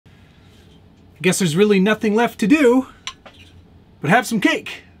guess there's really nothing left to do but have some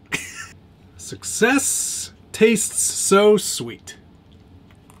cake. Success tastes so sweet.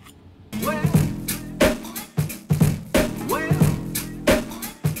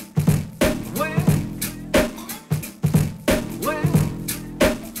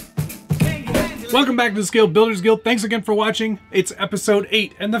 Welcome back to the Scale Builders Guild. Thanks again for watching. It's episode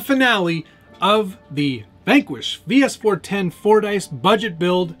 8 and the finale of the Vanquish VS4-10 Fordyce budget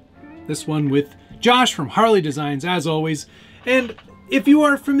build. This one with Josh from Harley Designs, as always. And if you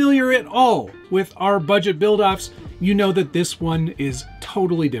are familiar at all with our budget build-offs, you know that this one is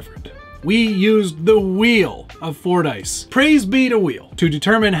totally different. We used the Wheel of Fordyce, praise be to Wheel, to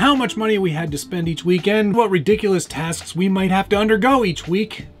determine how much money we had to spend each weekend, what ridiculous tasks we might have to undergo each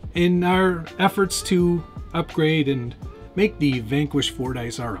week in our efforts to upgrade and make the Vanquish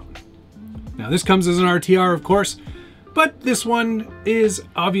Fordyce our own. Now this comes as an RTR, of course, but this one is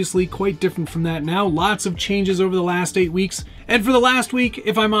obviously quite different from that now. Lots of changes over the last 8 weeks. And for the last week,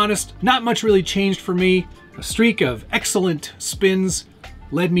 if I'm honest, not much really changed for me. A streak of excellent spins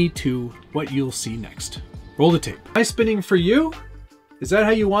led me to what you'll see next. Roll the tape. Am I spinning for you? Is that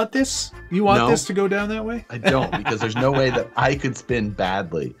how you want this? You want this to go down that way? I don't, because there's no way that I could spin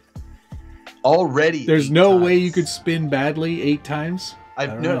badly. Already. There's no way you could spin badly 8 times?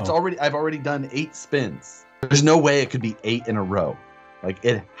 I've already done 8 spins. There's no way it could be 8 in a row. Like,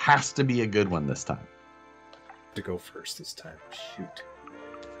 it has to be a good one this time. To go first this time. Shoot.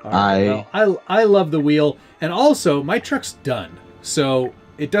 Right, well, I love the wheel, and also my truck's done, so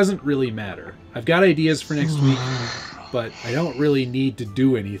it doesn't really matter. I've got ideas for next week, but I don't really need to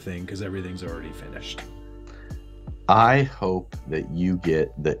do anything because everything's already finished. I hope that you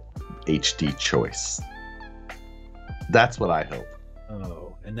get the HD choice. That's what I hope.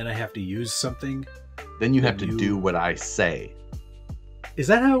 Oh, and then I have to use something? Then you have to do what I say. Is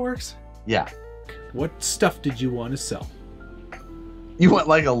that how it works? Yeah. What stuff did you want to sell? You want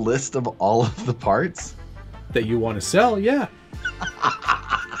like a list of all of the parts? That you want to sell, yeah.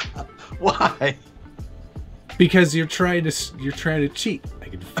 Why? Because you're trying to cheat. I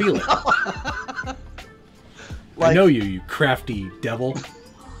can feel it. I know you, you crafty devil.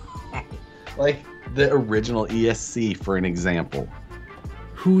 Like the original ESC, for an example.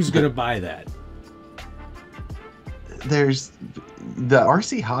 Who's gonna buy that? The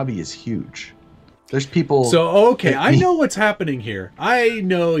RC hobby is huge. There's people. So, okay, I know what's happening here. I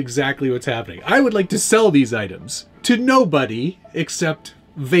know exactly what's happening. I would like to sell these items to nobody except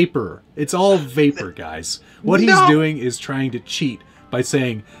Vapor. It's all Vapor, guys. What he's doing is trying to cheat by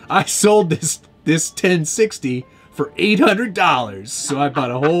saying, I sold this 1060 for $800, so I bought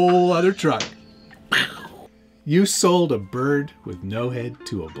a whole other truck. You sold a bird with no head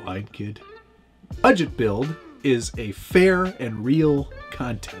to a blind kid. Budget build is a fair and real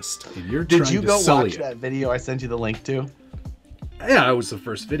contest, and you're trying to sully it. Did you go watch that video I sent you the link to? Yeah, it was the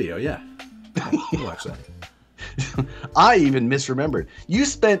first video, yeah. You watch that. I even misremembered. You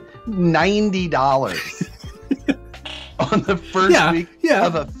spent $90 on the first week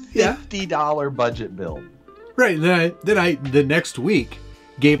of a $50 budget build. Right, then I the next week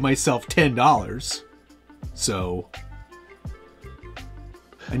gave myself $10. So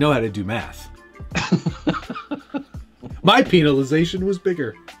I know how to do math. My penalization was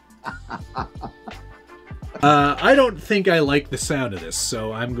bigger. I don't think I like the sound of this,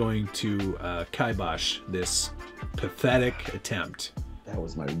 so I'm going to kibosh this pathetic attempt. That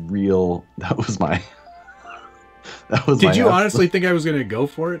was my. Did you honestly think I was going to go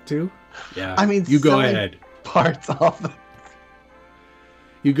for it too? Yeah. I mean, you go ahead. Parts off.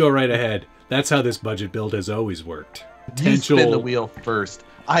 You go right ahead. That's how this budget build has always worked. You spin the wheel first.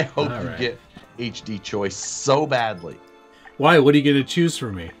 I hope you get HD choice so badly. Why? What are you going to choose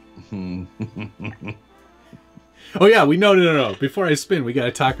for me? Oh yeah, no. Before I spin, we got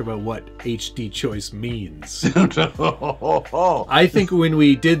to talk about what HD choice means. I think when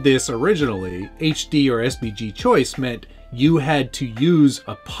we did this originally, HD or SBG choice meant you had to use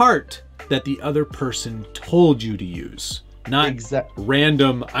a part that the other person told you to use. Not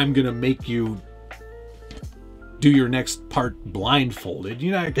random, I'm going to make you do your next part blindfolded.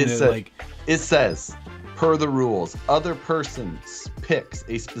 You're not going to like... It says, per the rules, other person picks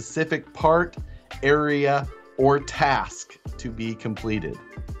a specific part, area, or task to be completed.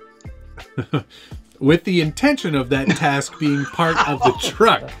 With the intention of that task being part of the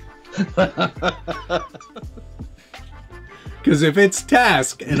truck. Because if it's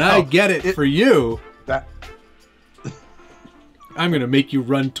task and I get it for you, I'm going to make you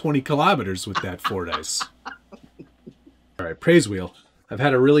run 20 kilometers with that Fordyce. All right, praise wheel. I've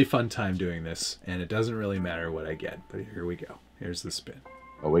had a really fun time doing this, and it doesn't really matter what I get, but here we go. Here's the spin.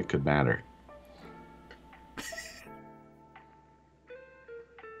 Oh, it could matter.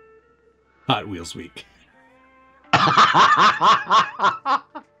 Hot Wheels week. I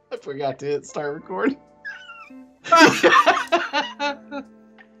forgot to hit start recording. I'm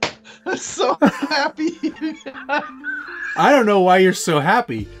so happy. I don't know why you're so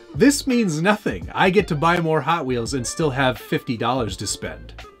happy. This means nothing. I get to buy more Hot Wheels and still have $50 to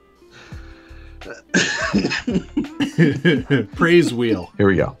spend. Praise wheel. Here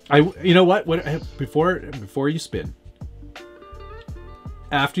we go. You know what? Before you spin,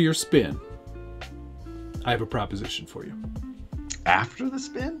 after your spin, I have a proposition for you. After the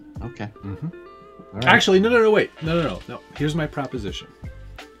spin? Okay. Mm-hmm. Right. Actually, no, wait. No. Here's my proposition.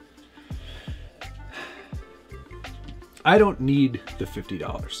 I don't need the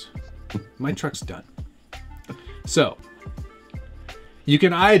 $50. My truck's done. So, you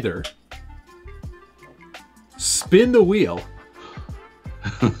can either spin the wheel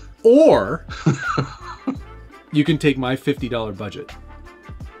or you can take my $50 budget.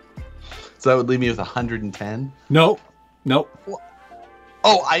 So that would leave me with 110? Nope.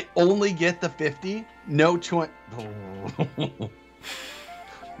 Oh, I only get the 50? No choice.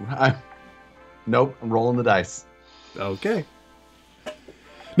 Nope, I'm rolling the dice. Okay.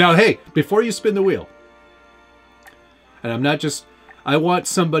 Now, hey, before you spin the wheel, and I want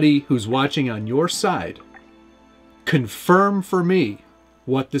somebody who's watching on your side, confirm for me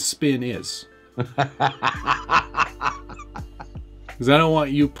what the spin is. Because I don't want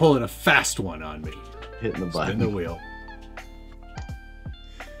you pulling a fast one on me. Hitting the button. Spin the wheel.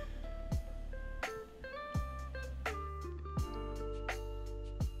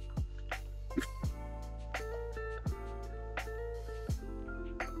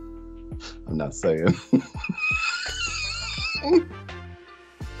 I'm not saying.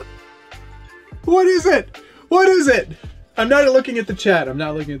 What is it? What is it? I'm not looking at the chat.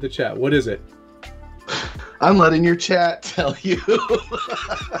 What is it? I'm letting your chat tell you.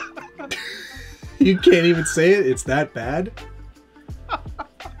 You can't even say it? It's that bad?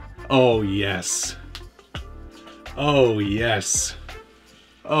 Oh, yes. Oh, yes.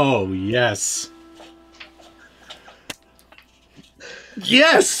 Oh, yes.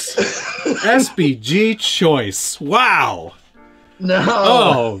 Yes! SBG choice. Wow. No.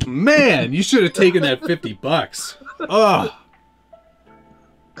 Oh, man. You should have taken that $50. Oh.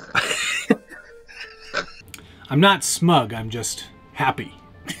 I'm not smug. I'm just happy.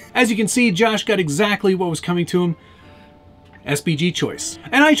 As you can see, Josh got exactly what was coming to him. SBG choice.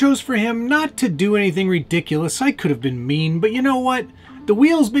 And I chose for him not to do anything ridiculous. I could have been mean, but you know what? The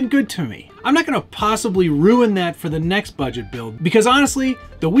wheel's been good to me. I'm not going to possibly ruin that for the next budget build, because honestly,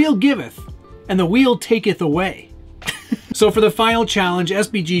 the wheel giveth, and the wheel taketh away. So for the final challenge,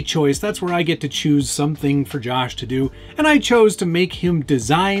 SBG choice, that's where I get to choose something for Josh to do, and I chose to make him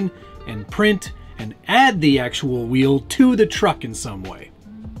design and print and add the actual wheel to the truck in some way.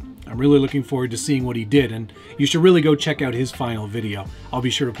 I'm really looking forward to seeing what he did, and you should really go check out his final video. I'll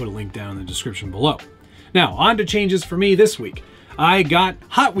be sure to put a link down in the description below. Now, on to changes for me this week. I got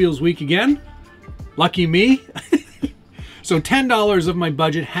Hot Wheels week again. Lucky me. So $10 of my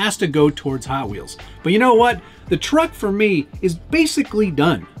budget has to go towards Hot Wheels. But you know what? The truck for me is basically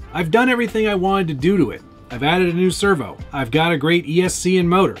done. I've done everything I wanted to do to it. I've added a new servo. I've got a great ESC and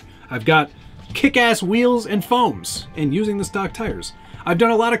motor. I've got kick-ass wheels and foams and using the stock tires. I've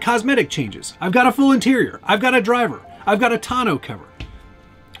done a lot of cosmetic changes. I've got a full interior. I've got a driver. I've got a tonneau cover.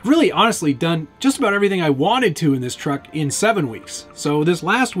 Really, honestly, done just about everything I wanted to in this truck in 7 weeks. So this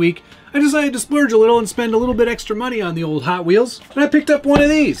last week, I decided to splurge a little and spend a little bit extra money on the old Hot Wheels. And I picked up one of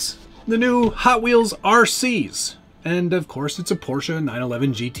these, the new Hot Wheels RCs. And of course, it's a Porsche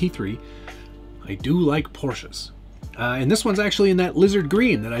 911 GT3. I do like Porsches. And this one's actually in that lizard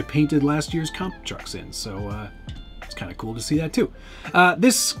green that I painted last year's comp trucks in. So it's kind of cool to see that too.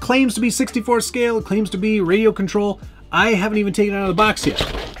 This claims to be 64 scale. It claims to be radio control. I haven't even taken it out of the box yet.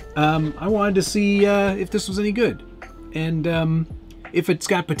 I wanted to see if this was any good. And if it's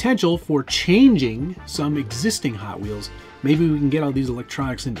got potential for changing some existing Hot Wheels, maybe we can get all these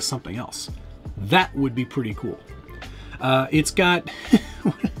electronics into something else. That would be pretty cool. It's got...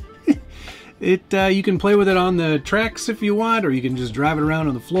 you can play with it on the tracks if you want, or you can just drive it around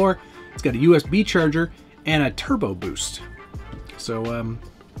on the floor. It's got a USB charger and a turbo boost. So,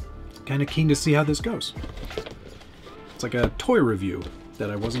 kind of keen to see how this goes. It's like a toy review that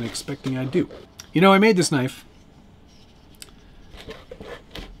I wasn't expecting I'd do. You know, I made this knife.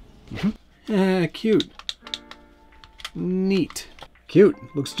 Cute. Neat. Cute.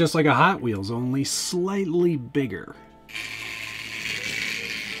 Looks just like a Hot Wheels, only slightly bigger.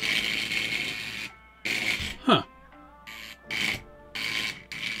 Huh.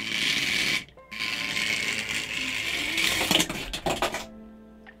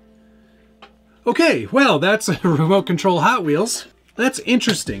 Okay, well, that's a remote control Hot Wheels. That's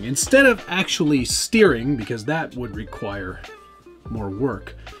interesting. Instead of actually steering, because that would require more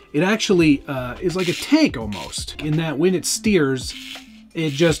work, it actually is like a tank almost, in that when it steers,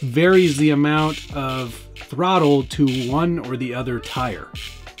 it just varies the amount of throttle to one or the other tire.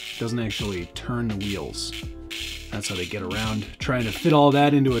 It doesn't actually turn the wheels. That's how they get around trying to fit all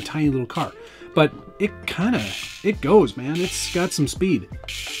that into a tiny little car. But it goes, man. It's got some speed.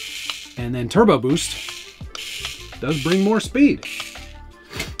 And then Turbo Boost does bring more speed.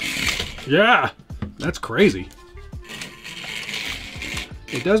 Yeah, that's crazy.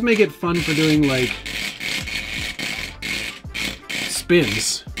 It does make it fun for doing like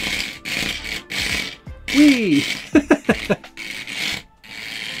spins. Whee!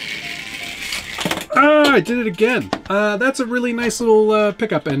 Ah, I did it again. That's a really nice little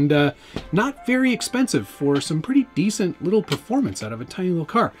pickup, and not very expensive for some pretty decent little performance out of a tiny little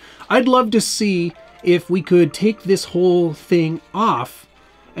car. I'd love to see if we could take this whole thing off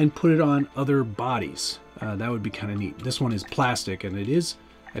and put it on other bodies. That would be kind of neat. This one is plastic, and it is,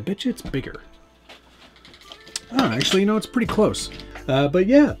 I bet you it's bigger. Oh, actually, you know, it's pretty close. But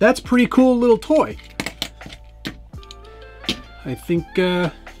yeah, that's a pretty cool little toy. I think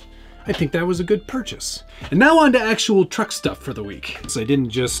that was a good purchase. And now on to actual truck stuff for the week. So I didn't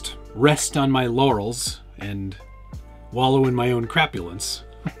just rest on my laurels and wallow in my own crapulence.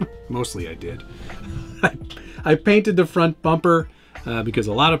 Mostly I did. I painted the front bumper because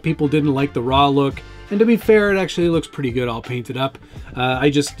a lot of people didn't like the raw look. And to be fair, it actually looks pretty good all painted up. I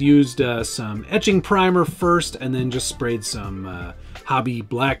just used some etching primer first and then just sprayed some Hobby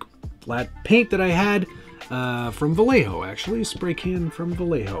black flat paint that I had from Vallejo, actually, a spray can from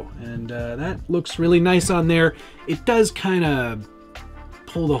Vallejo. And that looks really nice on there. It does kind of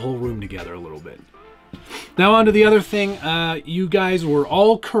pull the whole room together a little bit. Now on to the other thing. You guys were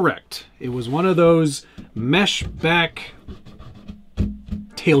all correct. It was one of those mesh back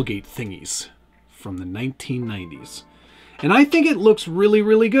tailgate thingies from the 1990s. And I think it looks really,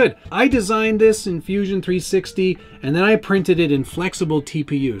 really good. I designed this in Fusion 360, and then I printed it in flexible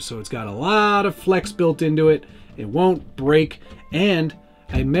TPU. So it's got a lot of flex built into it. It won't break. And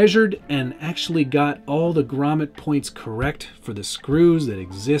I measured and actually got all the grommet points correct for the screws that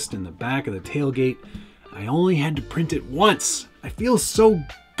exist in the back of the tailgate. I only had to print it once. I feel so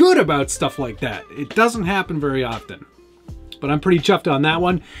good about stuff like that. It doesn't happen very often. But I'm pretty chuffed on that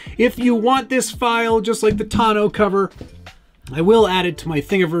one. If you want this file, just like the tonneau cover, I will add it to my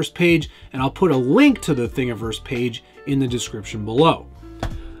Thingiverse page, and I'll put a link to the Thingiverse page in the description below.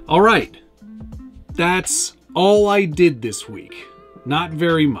 All right, that's all I did this week. Not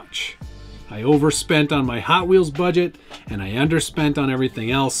very much. I overspent on my Hot Wheels budget, and I underspent on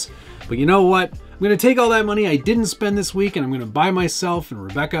everything else. But you know what? I'm gonna take all that money I didn't spend this week, and I'm gonna buy myself and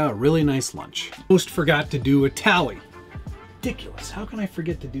Rebecca a really nice lunch. Almost forgot to do a tally. Ridiculous. How can I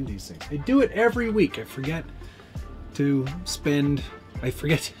forget to do these things? I do it every week. I forget to spend, I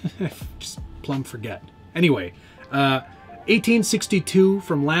forget, just plumb forget. Anyway, 1862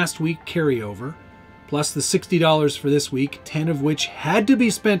 from last week carryover, plus the $60 for this week, 10 of which had to be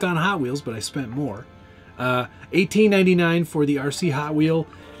spent on Hot Wheels, but I spent more. $18.99 for the RC Hot Wheel,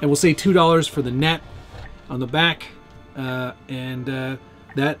 and we'll say $2 for the net on the back, and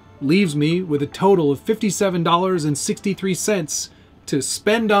that leaves me with a total of $57.63 to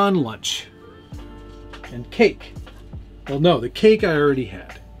spend on lunch. And cake. Well, no, the cake I already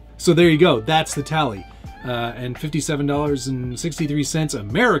had. So there you go, that's the tally. And $57.63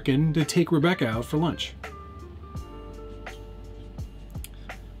 American to take Rebecca out for lunch.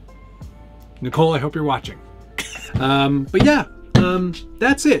 Nicole, I hope you're watching. But yeah,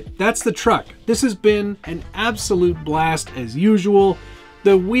 that's it. That's the truck. This has been an absolute blast as usual.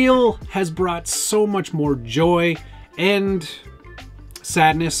 The wheel has brought so much more joy and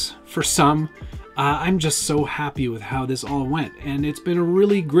sadness for some. I'm just so happy with how this all went, and it's been a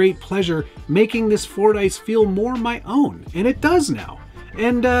really great pleasure making this Fordyce feel more my own, and it does now.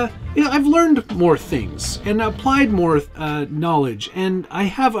 And you know, I've learned more things and applied more knowledge, and I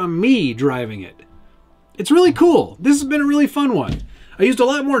have a me driving it. It's really cool. This has been a really fun one. I used a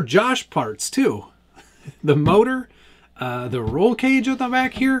lot more Josh parts too. The motor, the roll cage at the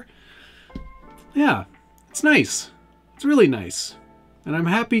back here. Yeah, it's nice. It's really nice, and I'm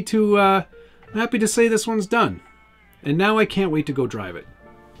happy to say this one's done. And now I can't wait to go drive it,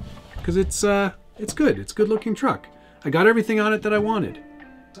 because it's good. It's a good looking truck. I got everything on it that I wanted.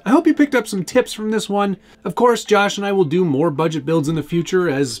 I hope you picked up some tips from this one. Of course, Josh and I will do more budget builds in the future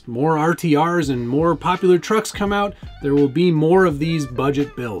as more RTRs and more popular trucks come out. There will be more of these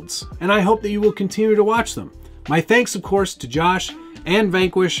budget builds, and I hope that you will continue to watch them. My thanks, of course, to Josh and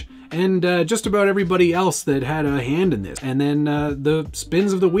Vanquish, and just about everybody else that had a hand in this. And then the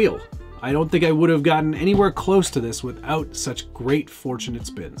spins of the wheel. I don't think I would have gotten anywhere close to this without such great fortunate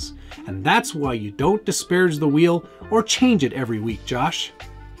spins. And that's why you don't disparage the wheel or change it every week, Josh.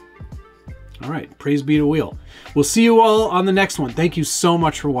 All right, praise be to wheel. We'll see you all on the next one. Thank you so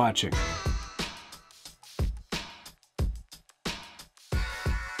much for watching.